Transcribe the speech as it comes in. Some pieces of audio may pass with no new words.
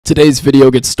Today's video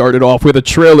gets started off with a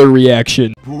trailer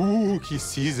reaction. Spooky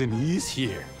season is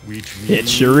here. It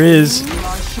sure is.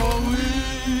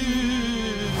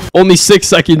 Only 6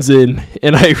 seconds in,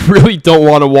 and I really don't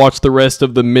want to watch the rest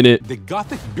of the minute. The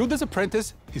Gothic Builder's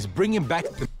Apprentice is bringing back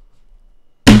the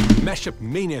mashup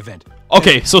main event.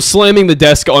 Okay, so slamming the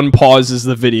desk unpauses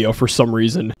the video for some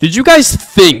reason. Did you guys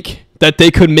think that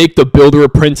they could make the Builder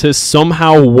Apprentice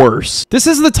somehow worse? This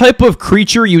is the type of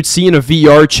creature you'd see in a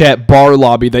VR chat bar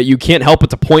lobby that you can't help but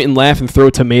to point and laugh and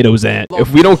throw tomatoes at.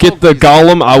 If we don't get the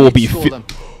golem, I will be...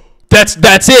 That's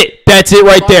it! That's it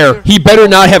right there! He better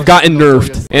not have gotten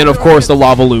nerfed. And of course, the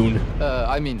lava loon.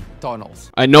 I mean, tunnels.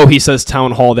 I know he says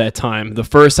town hall that time. The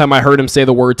first time I heard him say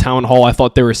the word town hall, I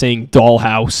thought they were saying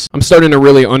dollhouse. I'm starting to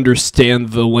really understand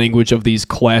the language of these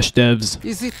Clash devs.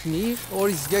 Is it me, or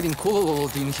is it getting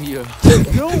cold in here?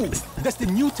 No! That's the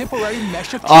new temporary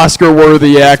mashup.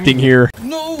 Oscar-worthy acting here.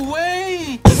 No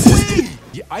way!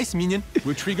 The ice minion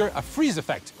will trigger a freeze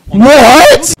effect.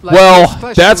 What?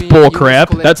 Well, that's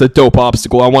bullcrap. That's a dope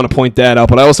obstacle. I want to point that out,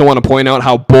 but I also want to point out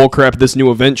how bullcrap this new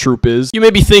event troop is. You may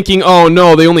be thinking, oh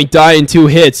no, they only die in 2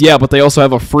 hits. Yeah, but they also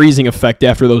have a freezing effect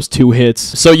after those 2 hits.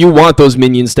 So you want those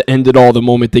minions to end it all the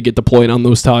moment they get deployed on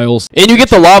those tiles. And you get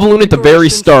the lava loon at the very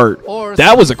start.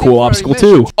 That was a cool obstacle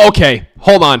too. Okay,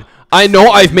 hold on. I know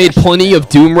I've made plenty of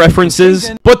Doom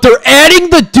references, but they're adding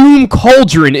the Doom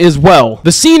Cauldron as well.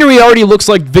 The scenery already looks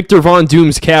like Victor Von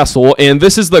Doom's castle, and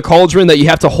this is the cauldron that you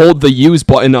have to hold the use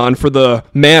button on for the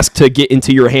mask to get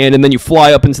into your hand, and then you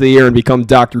fly up into the air and become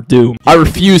Dr. Doom. I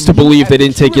refuse to believe they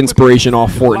didn't take inspiration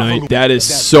off Fortnite. That is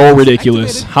so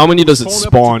ridiculous. How many does it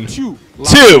spawn?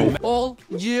 2! All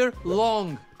year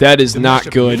long. That is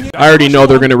not good. I already know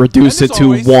they're going to reduce it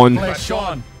to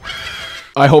 1.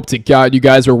 I hope to God you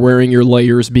guys are wearing your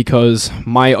layers because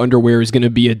my underwear is going to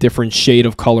be a different shade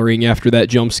of coloring after that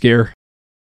jump scare.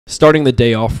 Starting the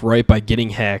day off right by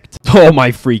getting hacked. Oh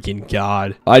my freaking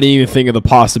God. I didn't even think of the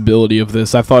possibility of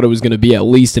this. I thought it was going to be at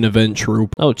least an event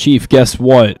troop. Oh, Chief, guess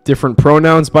what? Different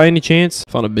pronouns by any chance?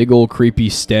 Found a big old creepy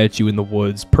statue in the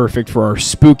woods. Perfect for our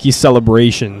spooky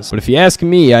celebrations. But if you ask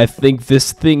me, I think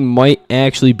this thing might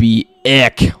actually be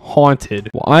haunted.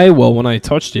 Why? Well, when I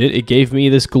touched it, it gave me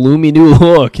this gloomy new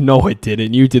look. No, it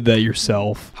didn't. You did that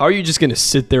yourself. How are you just gonna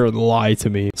sit there and lie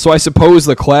to me? So I suppose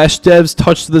the Clash devs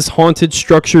touched this haunted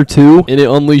structure too, and it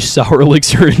unleashed Sour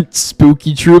Elixir and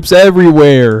spooky troops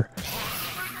everywhere.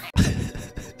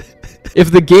 If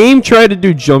the game tried to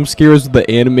do jump scares with the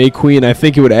anime queen, I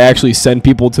think it would actually send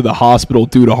people to the hospital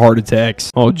due to heart attacks.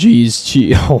 Oh geez,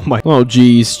 Chief. Oh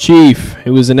geez, Chief.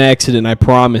 It was an accident, I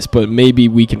promise, but maybe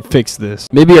we can fix this.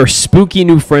 Maybe our spooky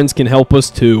new friends can help us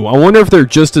too. I wonder if they're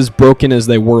just as broken as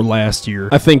they were last year.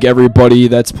 I think everybody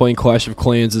that's playing Clash of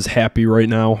Clans is happy right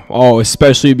now. Oh,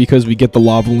 especially because we get the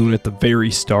lava loon at the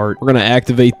very start. We're gonna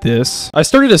activate this. I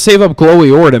started to save up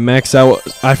glowy ore to max out.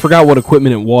 I forgot what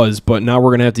equipment it was, but now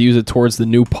we're gonna have to use it towards the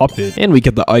new puppet, and we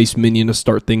get the ice minion to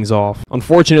start things off.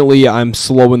 Unfortunately, I'm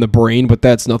slow in the brain, but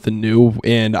that's nothing new,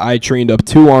 and I trained up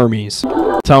 2 armies.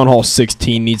 Town Hall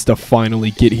 16 needs to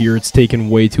finally get here. It's taken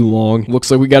way too long.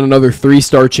 Looks like we got another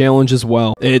 3-star challenge as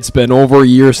well. It's been over a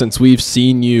year since we've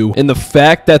seen you, and the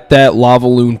fact that that lava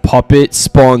loon puppet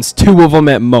spawns 2 of them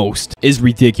at most is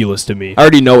ridiculous to me. I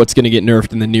already know it's going to get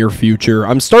nerfed in the near future.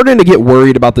 I'm starting to get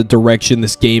worried about the direction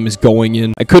this game is going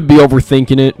in. I could be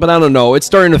overthinking it, but I don't know. It's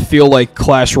starting to feel like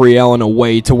Clash Royale in a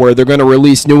way, to where they're going to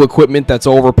release new equipment that's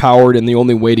overpowered, and the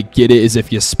only way to get it is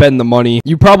if you spend the money.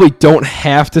 You probably don't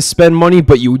have to spend money,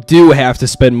 but you do have to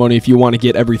spend money if you want to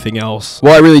get everything else.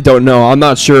 Well, I really don't know. I'm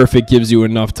not sure if it gives you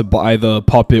enough to buy the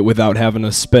puppet without having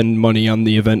to spend money on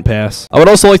the event pass. I would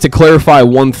also like to clarify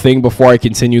one thing before I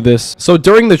continue this. So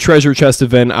during the treasure chest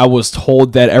event, I was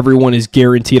told that everyone is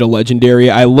guaranteed a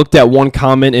legendary. I looked at one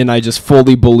comment and I just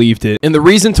fully believed it. And the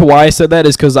reason to why I said that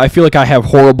is because I feel like I have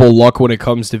horrible luck when it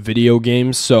comes to video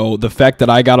games. So the fact that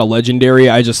I got a legendary,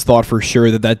 I just thought for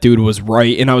sure that that dude was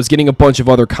right. And I was getting a bunch of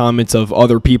other comments of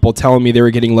other people telling me they were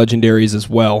getting legendaries as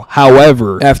well.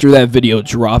 However, after that video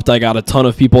dropped, I got a ton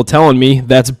of people telling me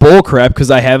that's bullcrap because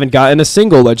I haven't gotten a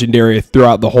single legendary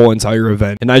throughout the whole entire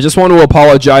event. And I just want to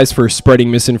apologize for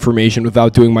spreading misinformation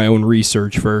without doing my own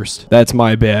research first. That's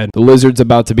my bad. The lizard's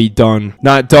about to be done.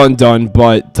 Not done,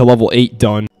 but to level 8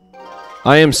 done.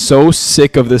 I am so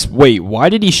sick of this. Wait, why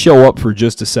did he show up for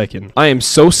just a second? I am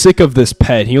so sick of this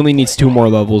pet. He only needs 2 more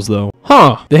levels, though.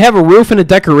 Huh. They have a roof and a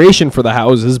decoration for the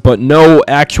houses, but no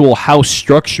actual house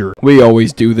structure. We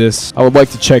always do this. I would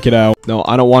like to check it out. No,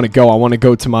 I don't want to go. I want to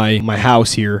go to my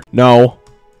house here. No.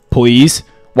 Please.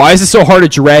 Why is it so hard to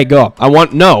drag up?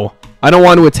 No. I don't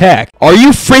want to attack. Are you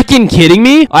freaking kidding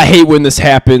me? I hate when this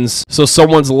happens. So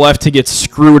someone's left to get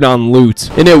screwed on loot.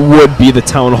 And it would be the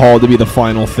town hall to be the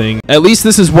final thing. At least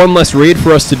this is one less raid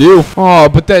for us to do. Oh,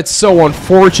 but that's so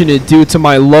unfortunate due to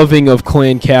my loving of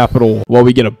clan capital. Well,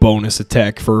 we get a bonus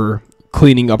attack for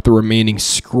cleaning up the remaining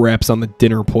scraps on the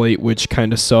dinner plate, which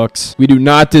kind of sucks. We do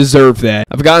not deserve that.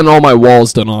 I've gotten all my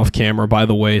walls done off camera, by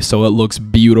the way, so it looks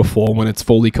beautiful when it's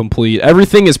fully complete.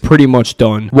 Everything is pretty much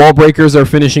done. Wall breakers are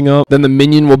finishing up. Then the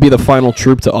minion will be the final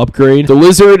troop to upgrade. The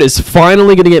lizard is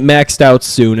finally going to get maxed out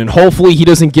soon, and hopefully he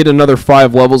doesn't get another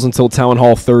 5 levels until Town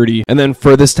Hall 30. And then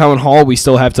for this Town Hall, we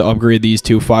still have to upgrade these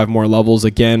 5 more levels.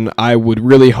 Again, I would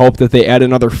really hope that they add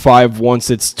another 5 once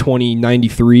it's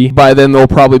 2093. By then, there'll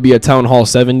probably be a Town Hall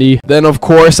 70. Then, of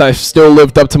course, I've still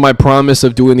lived up to my promise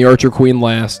of doing the Archer Queen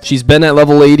last. She's been at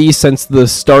level 80 since the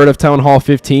start of Town Hall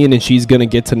 15, and she's gonna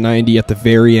get to 90 at the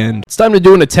very end. It's time to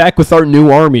do an attack with our new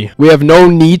army. We have no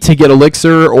need to get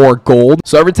elixir or gold,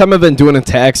 so every time I've been doing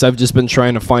attacks, I've just been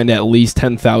trying to find at least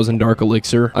 10,000 dark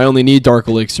elixir. I only need dark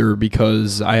elixir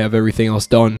because I have everything else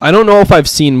done. I don't know if I've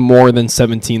seen more than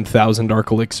 17,000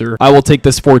 dark elixir. I will take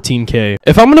this 14k.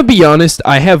 If I'm gonna be honest,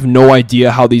 I have no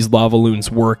idea how these lava loons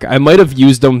work. I might have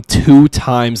used them 2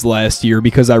 times last year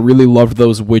because I really loved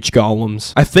those witch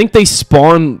golems. I think they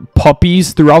spawn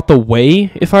puppies throughout the way,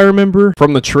 if I remember.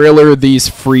 From the trailer, these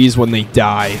freeze when they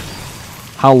die.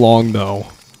 How long, though?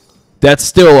 That's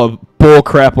still a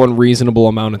bullcrap unreasonable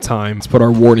amount of time. Let's put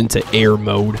our ward into air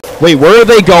mode. Wait, where are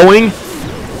they going?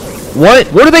 What?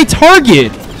 What do they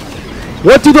target?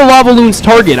 What do the lava loons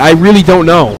target? I really don't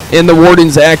know. And the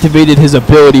warden's activated his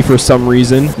ability for some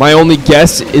reason. My only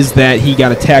guess is that he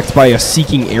got attacked by a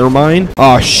seeking air mine.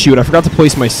 Oh, shoot. I forgot to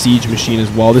place my siege machine as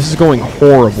well. This is going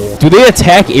horrible. Do they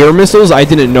attack air missiles? I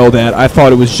didn't know that. I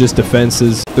thought it was just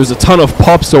defenses. There's a ton of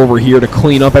pups over here to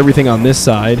clean up everything on this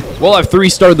side. Well, I've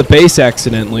 3-starred the base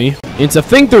accidentally. And to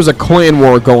think there's a clan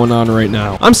war going on right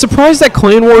now. I'm surprised that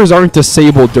clan wars aren't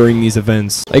disabled during these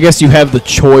events. I guess you have the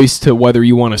choice to whether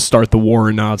you want to start the war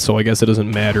or not, so I guess it doesn't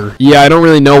matter. Yeah, I don't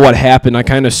really know what happened. I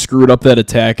kind of screwed up that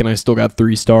attack and I still got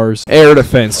 3 stars. Air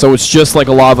defense, so it's just like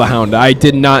a lava hound. I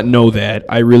did not know that.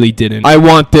 I really didn't. I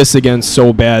want this again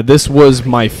so bad. This was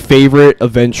my favorite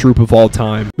event troop of all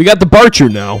time. We got the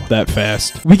Barcher now, that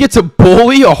fast. We get to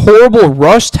bully a horrible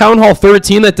rush Town Hall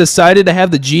 13 that decided to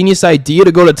have the genius idea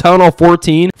to go to Town Hall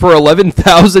 14 for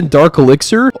 11,000 dark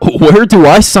elixir. Where do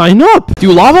I sign up?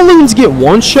 Do lava loons get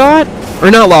one shot? Or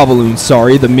not lava loons,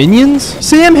 sorry, the minions?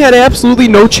 Sam had absolutely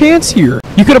no chance here.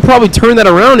 You could have probably turned that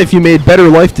around if you made better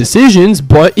life decisions,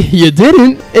 but you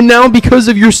didn't. And now because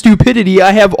of your stupidity,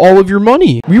 I have all of your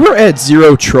money. We were at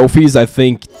 0 trophies, I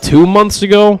think, 2 months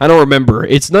ago. I don't remember.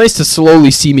 It's nice to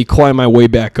slowly see me climb my way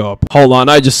back up. Hold on,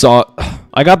 I just saw...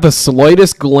 I got the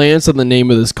slightest glance at the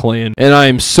name of this clan, and I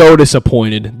am so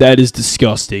disappointed. That is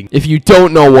disgusting. If you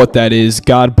don't know what that is,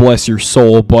 God bless your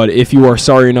soul, but if you are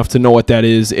sorry enough to know what that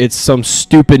is, it's some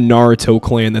stupid Naruto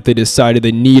clan that they decided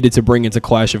they needed to bring into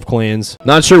Clash of Clans.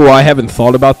 Not sure why I haven't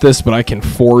thought about this, but I can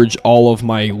forge all of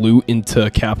my loot into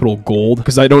capital gold,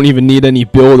 because I don't even need any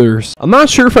builders. I'm not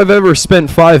sure if I've ever spent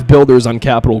 5 builders on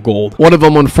capital gold. One of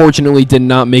them, unfortunately, did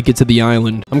not make it to the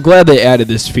island. I'm glad they added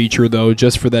this feature, though,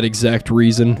 just for that exact reason.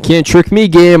 Can't trick me,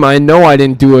 game. I know I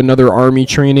didn't do another army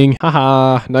training.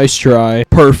 Haha, nice try.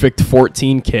 Perfect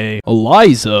 14k.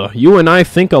 Eliza, you and I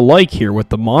think alike here with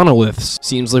the monoliths.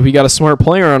 Seems like we got a smart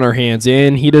player on our hands,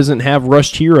 and he doesn't have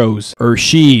rushed heroes. Or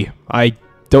she. I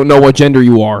don't know what gender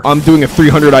you are. I'm doing a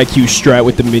 300 IQ strat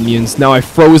with the minions. Now I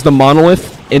froze the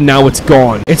monolith, and now it's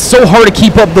gone. It's so hard to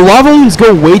keep up. The lava loons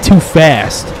go way too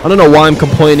fast. I don't know why I'm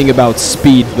complaining about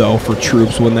speed, though, for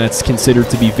troops when that's considered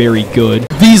to be very good.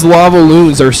 These lava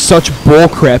loons are such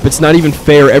bullcrap. It's not even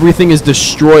fair. Everything is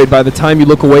destroyed by the time you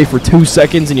look away for 2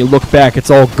 seconds and you look back. It's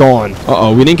all gone.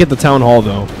 Uh-oh, we didn't get the town hall,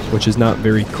 though, which is not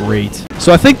very great.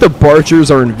 So I think the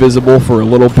Barchers are invisible for a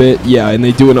little bit. Yeah, and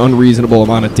they do an unreasonable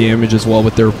amount of damage as well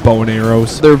with their bow and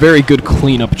arrows. They're a very good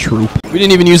cleanup troop. We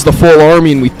didn't even use the full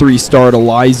army and we 3-starred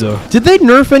Eliza. Did they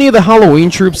nerf any of the Halloween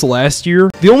troops last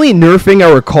year? The only nerfing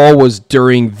I recall was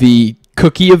during the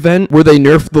cookie event where they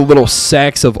nerfed the little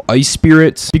sacks of ice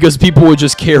spirits because people would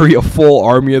just carry a full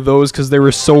army of those because they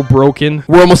were so broken.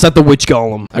 We're almost at the witch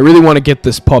golem. I really want to get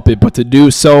this puppet, but to do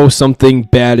so, something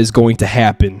bad is going to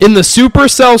happen. In the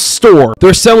Supercell store,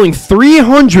 they're selling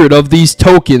 300 of these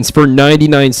tokens for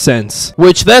 99 cents,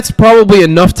 which that's probably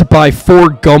enough to buy 4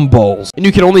 gumballs, and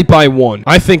you can only buy 1.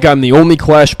 I think I'm the only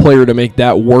Clash player to make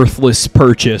that worthless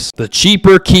purchase. The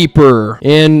cheaper keeper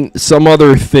and some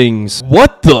other things.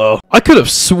 What the? I could could have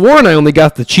sworn I only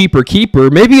got the cheaper keeper.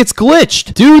 Maybe it's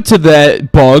glitched. Due to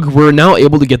that bug, we're now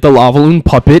able to get the lava loon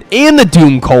puppet and the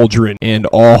doom cauldron and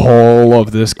all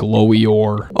of this glowy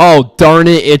ore. Oh, darn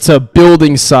it. It's a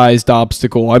building-sized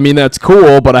obstacle. I mean, that's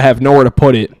cool, but I have nowhere to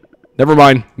put it. Never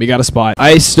mind, we got a spot.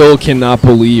 I still cannot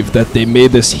believe that they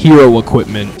made this hero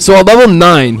equipment. So at level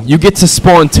 9, you get to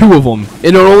spawn 2 of them, and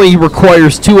it only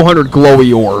requires 200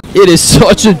 glowy ore. It is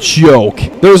such a joke.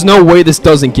 There's no way this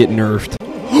doesn't get nerfed.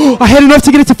 I had enough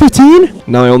to get it to 15?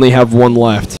 Now I only have 1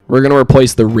 left. We're going to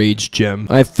replace the Rage Gem.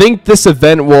 I think this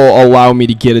event will allow me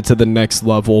to get it to the next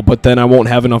level, but then I won't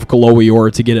have enough glowy ore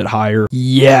to get it higher.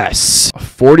 Yes!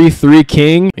 43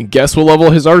 King. And guess what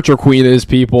level his Archer Queen is,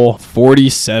 people?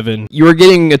 47. You are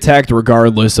getting attacked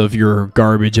regardless of your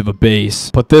garbage of a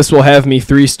base. But this will have me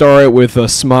 3-star it with a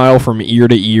smile from ear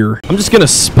to ear. I'm just going to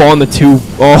spawn the 2.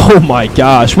 Oh my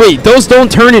gosh. Wait, those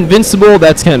don't turn invincible?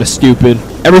 That's kind of stupid.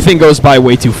 Everything goes by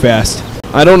way too fast.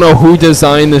 I don't know who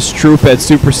designed this troop at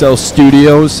Supercell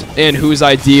Studios and whose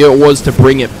idea it was to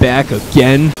bring it back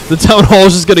again. The town hall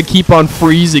is just going to keep on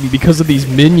freezing because of these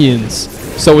minions.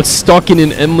 So it's stuck in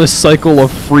an endless cycle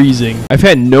of freezing. I've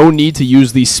had no need to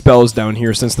use these spells down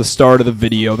here since the start of the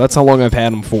video. That's how long I've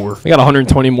had them for. I got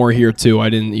 120 more here too. I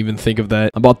didn't even think of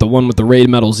that. I bought the one with the raid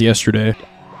medals yesterday.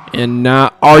 And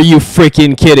now, are you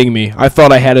freaking kidding me? I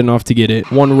thought I had enough to get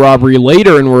it. 1 robbery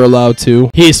later and we're allowed to.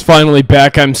 He's finally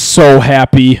back. I'm so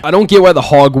happy. I don't get why the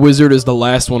Hog Wizard is the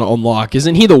last one to unlock.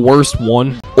 Isn't he the worst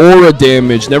one? Aura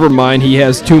damage. Never mind. He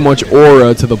has too much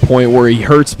aura to the point where he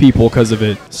hurts people because of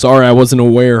it. Sorry, I wasn't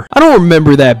aware. I don't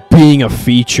remember that being a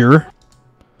feature.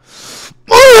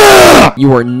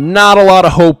 You are not allowed to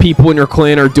hope people in your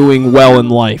clan are doing well in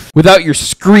life without your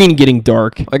screen getting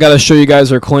dark. I gotta show you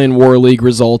guys our clan war league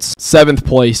results. 7th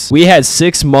place. We had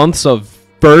 6 months of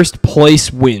first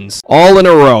place wins all in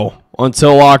a row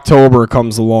until October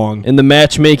comes along. And the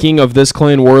matchmaking of this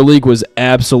clan war league was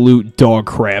absolute dog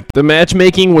crap. The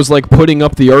matchmaking was like putting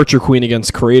up the Archer Queen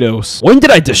against Kratos. When did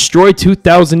I destroy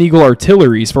 2,000 Eagle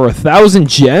Artilleries for 1,000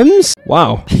 gems?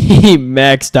 Wow. He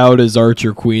maxed out his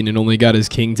Archer Queen and only got his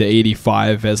King to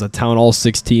 85 as a Town Hall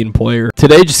 16 player.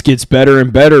 Today just gets better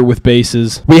and better with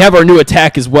bases. We have our new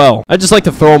attack as well. I just like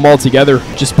to throw them all together.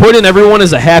 Just put in everyone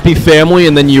as a happy family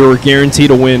and then you're guaranteed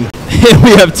to win. And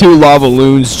we have 2 lava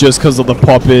loons just because of the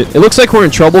puppet. It looks like we're in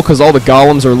trouble because all the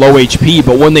golems are low HP,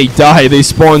 but when they die, they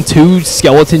spawn 2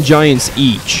 skeleton giants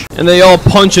each. And they all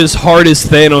punch as hard as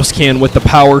Thanos can with the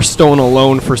Power Stone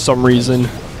alone for some reason.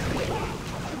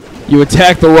 You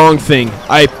attacked the wrong thing.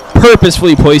 I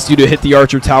purposefully placed you to hit the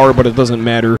Archer Tower, but it doesn't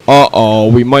matter.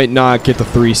 Uh-oh, we might not get the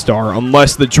 3-star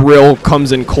unless the drill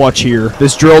comes in clutch here.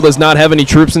 This drill does not have any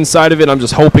troops inside of it. I'm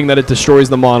just hoping that it destroys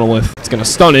the monolith. It's going to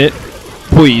stun it.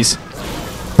 Please.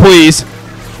 Please.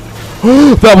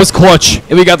 That was clutch.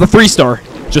 And we got the 3-star.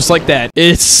 Just like that.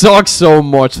 It sucks so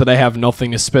much that I have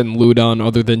nothing to spend loot on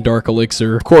other than Dark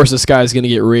Elixir. Of course, this guy's going to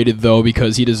get raided, though,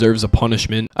 because he deserves a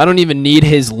punishment. I don't even need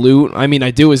his loot. I mean,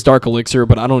 I do his Dark Elixir,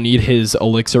 but I don't need his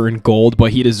Elixir and gold,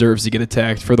 but he deserves to get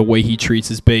attacked for the way he treats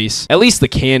his base. At least the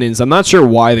cannons. I'm not sure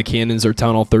why the cannons are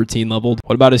Town Hall 13 leveled.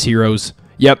 What about his heroes?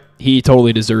 Yep, he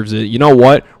totally deserves it. You know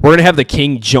what? We're going to have the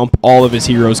king jump all of his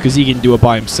heroes because he can do it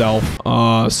by himself.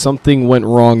 Something went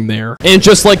wrong there. And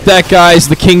just like that, guys,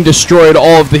 the king destroyed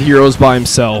all of the heroes by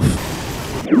himself.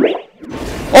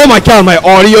 Oh my god, my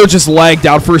audio just lagged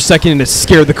out for a second and it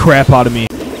scared the crap out of me.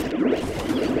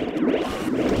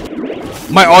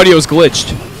 My audio's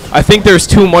glitched. I think there's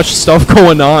too much stuff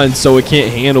going on, so it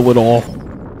can't handle it all.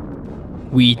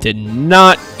 We did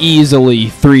not easily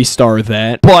 3-star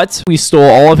that, but we stole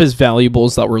all of his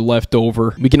valuables that were left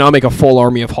over. We can now make a full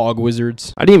army of hog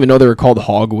wizards. I didn't even know they were called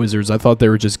hog wizards. I thought they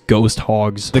were just ghost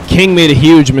hogs. The king made a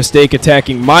huge mistake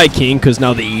attacking my king because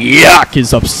now the yak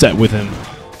is upset with him.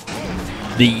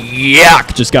 The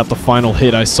yak just got the final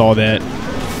hit. I saw that.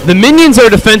 The minions are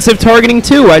defensive targeting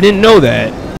too. I didn't know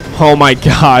that. Oh my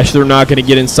gosh, they're not going to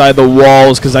get inside the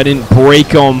walls because I didn't break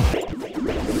them.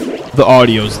 The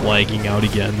audio's lagging out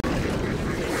again.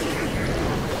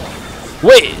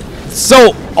 Wait,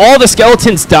 so all the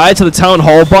skeletons died to the town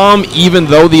hall bomb even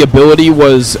though the ability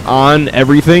was on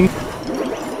everything?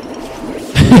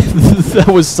 That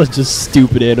was such a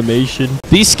stupid animation.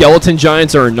 These skeleton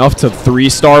giants are enough to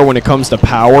 3-star when it comes to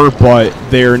power, but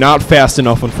they're not fast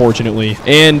enough, unfortunately.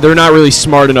 And they're not really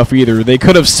smart enough either. They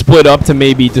could have split up to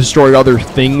maybe destroy other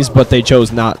things, but they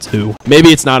chose not to. Maybe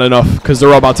it's not enough because they're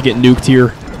all about to get nuked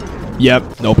here.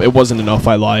 Yep. Nope, it wasn't enough.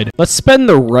 I lied. Let's spend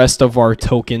the rest of our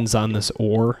tokens on this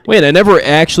ore. Wait, I never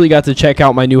actually got to check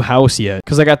out my new house yet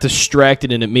because I got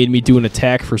distracted and it made me do an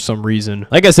attack for some reason.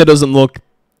 I guess it doesn't look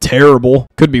terrible.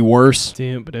 Could be worse.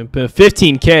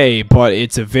 15k, but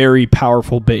it's a very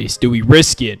powerful base. Do we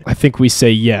risk it? I think we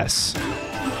say yes.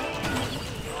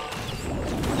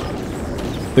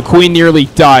 The queen nearly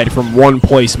died from one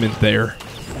placement there.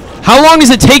 How long does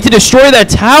it take to destroy that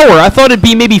tower? I thought it'd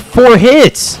be maybe 4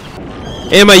 hits.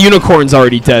 And my unicorn's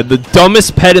already dead. The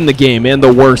dumbest pet in the game and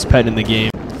the worst pet in the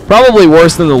game. Probably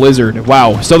worse than the lizard.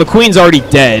 Wow. So the queen's already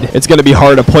dead. It's going to be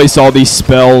hard to place all these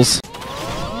spells.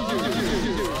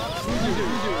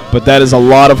 But that is a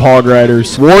lot of hog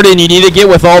riders. Warden, you need to get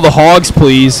with all the hogs,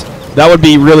 please. That would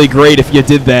be really great if you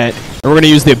did that. And we're going to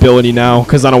use the ability now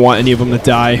because I don't want any of them to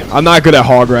die. I'm not good at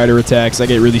hog rider attacks. I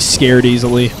get really scared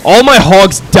easily. All my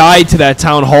hogs died to that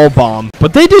town hall bomb.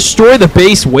 But they destroy the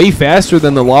base way faster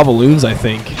than the lava loons, I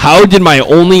think. How did my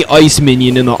only ice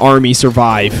minion in the army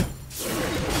survive?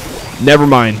 Never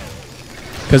mind.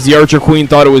 Because the archer queen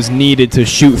thought it was needed to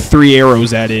shoot 3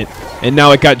 arrows at it. And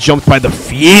now it got jumped by the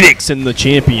Phoenix in the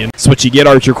champion. That's what you get,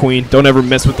 archer queen. Don't ever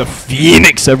mess with the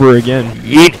Phoenix ever again.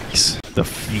 Phoenix. The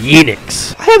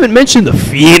Phoenix. I haven't mentioned the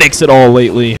Phoenix at all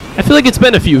lately. I feel like it's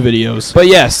been a few videos. But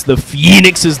yes, the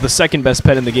Phoenix is the second best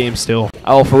pet in the game still.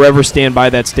 I'll forever stand by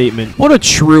that statement. What a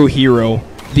true hero.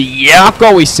 The Yak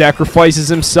always sacrifices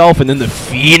himself, and then the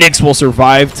Phoenix will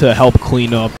survive to help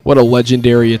clean up. What a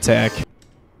legendary attack.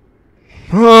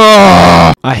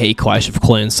 I hate Clash of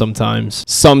Clans sometimes.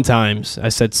 Sometimes. I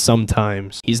said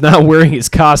sometimes. He's not wearing his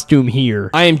costume here.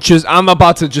 I'm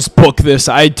about to just book this.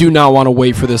 I do not want to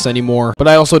wait for this anymore. But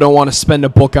I also don't want to spend a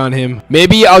book on him.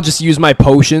 Maybe I'll just use my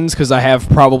potions because I have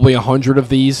probably 100 of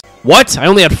these. What? I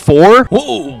only had 4?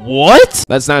 Whoa, what?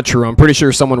 That's not true. I'm pretty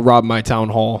sure someone robbed my town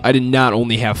hall. I did not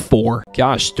only have 4.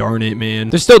 Gosh darn it, man.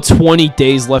 There's still 20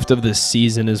 days left of this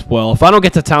season as well. If I don't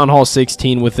get to town hall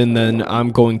 16 within then,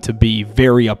 I'm going to be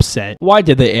very upset. Why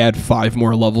did they add 5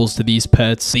 more levels to these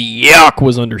pets? The yuck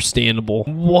was understandable.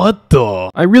 What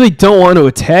the? I really don't want to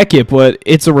attack it, but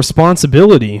it's a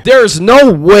responsibility. There's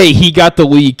no way he got the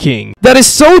League King. That is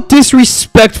so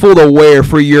disrespectful to wear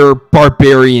for your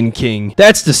barbarian king.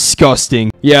 That's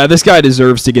disgusting. Yeah, this guy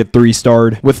deserves to get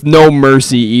 3-starred with no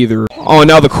mercy either. Oh,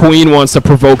 now the queen wants to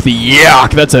provoke the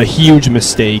yuck. That's a huge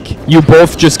mistake. You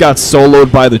both just got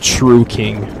soloed by the true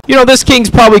king. You know, this king's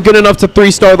probably good enough to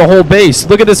 3-star the whole base.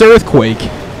 Look at this earthquake.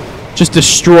 Just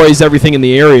destroys everything in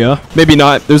the area. Maybe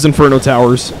not. There's Inferno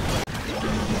Towers.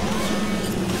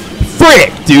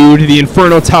 Frick, dude. The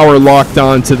Inferno Tower locked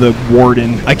on to the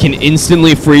Warden. I can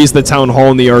instantly freeze the Town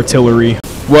Hall and the artillery.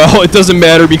 Well, it doesn't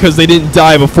matter because they didn't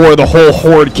die before the whole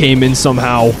horde came in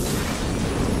somehow.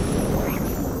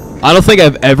 I don't think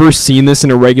I've ever seen this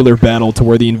in a regular battle to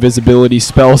where the invisibility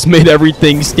spells made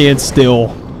everything stand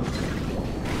still.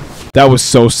 That was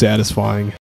so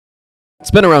satisfying. It's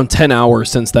been around 10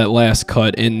 hours since that last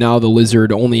cut, and now the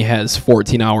lizard only has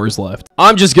 14 hours left.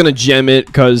 I'm just gonna gem it,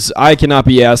 because I cannot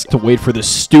be asked to wait for this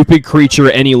stupid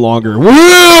creature any longer. Woo!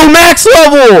 Max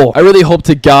level! I really hope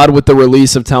to God with the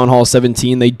release of Town Hall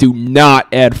 17, they do not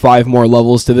add 5 more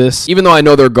levels to this, even though I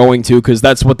know they're going to, because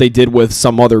that's what they did with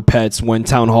some other pets when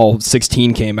Town Hall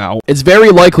 16 came out. It's very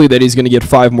likely that he's gonna get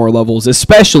 5 more levels,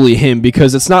 especially him,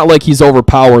 because it's not like he's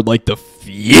overpowered like the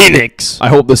Phoenix. I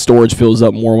hope the storage fills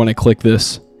up more when I click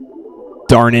this.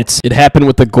 Darn it. It happened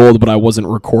with the gold, but I wasn't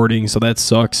recording, so that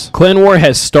sucks. Clan War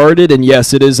has started, and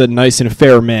yes, it is a nice and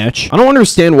fair match. I don't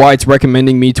understand why it's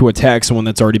recommending me to attack someone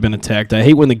that's already been attacked. I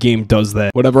hate when the game does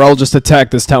that. Whatever, I'll just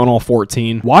attack this Town Hall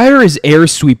 14. Why are his air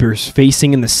sweepers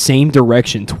facing in the same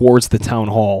direction towards the Town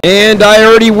Hall? And I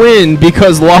already win,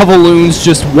 because lava loons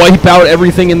just wipe out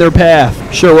everything in their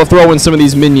path. Sure, we'll throw in some of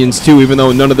these minions too, even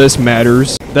though none of this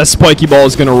matters. That spiky ball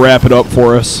is gonna wrap it up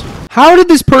for us. How did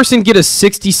this person get a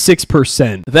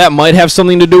 66%? That might have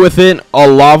something to do with it. A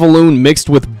lava loon mixed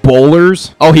with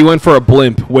bowlers. Oh, he went for a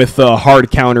blimp with a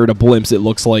hard counter to blimps, it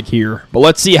looks like here. But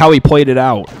let's see how he played it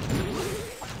out.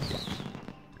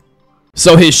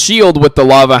 So his shield with the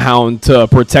lava hound to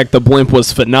protect the blimp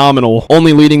was phenomenal,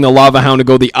 only leading the lava hound to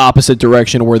go the opposite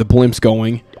direction where the blimp's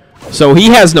going. So he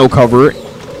has no cover.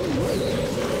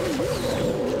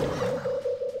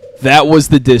 That was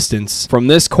the distance from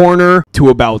this corner to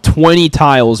about 20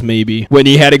 tiles maybe, when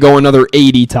he had to go another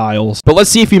 80 tiles. But let's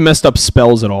see if he messed up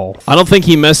spells at all. I don't think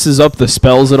he messes up the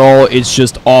spells at all. It's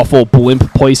just awful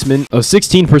blimp placement. A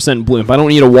 16% blimp. I don't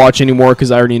need to watch anymore because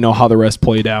I already know how the rest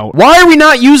played out. Why are we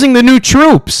not using the new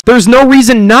troops? There's no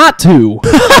reason not to.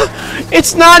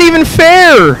 It's not even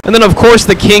fair. And then of course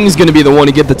the king's gonna be the one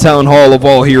to get the Town Hall of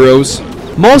all heroes.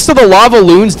 Most of the lava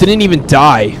loons didn't even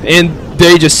die, and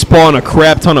they just spawn a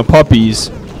crap ton of puppies.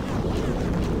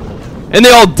 And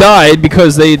they all died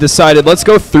because they decided, let's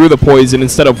go through the poison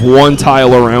instead of one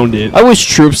tile around it. I wish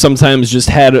troops sometimes just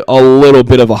had a little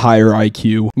bit of a higher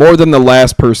IQ. More than the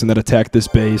last person that attacked this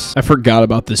base. I forgot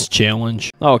about this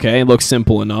challenge. Okay, it looks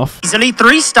simple enough. Easily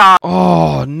 3-star.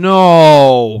 Oh,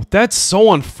 no. That's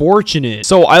so unfortunate.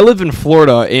 So, I live in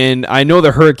Florida, and I know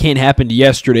the hurricane happened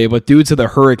yesterday, but due to the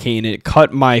hurricane, it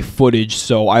cut my footage,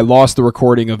 so I lost the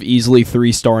recording of easily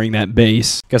 3-starring that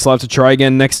base. Guess I'll have to try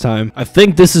again next time. I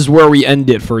think this is where we end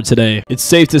it for today. It's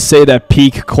safe to say that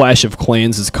peak Clash of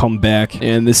Clans has come back,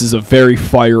 and this is a very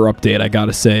fire update, I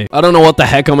gotta say. I don't know what the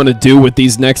heck I'm gonna do with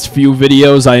these next few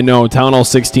videos. I know Town Hall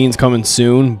 16 is coming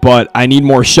soon, but I need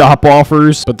more shop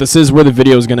offers. But this is where the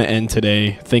video is gonna end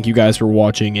today. Thank you guys for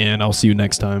watching, and I'll see you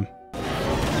next time.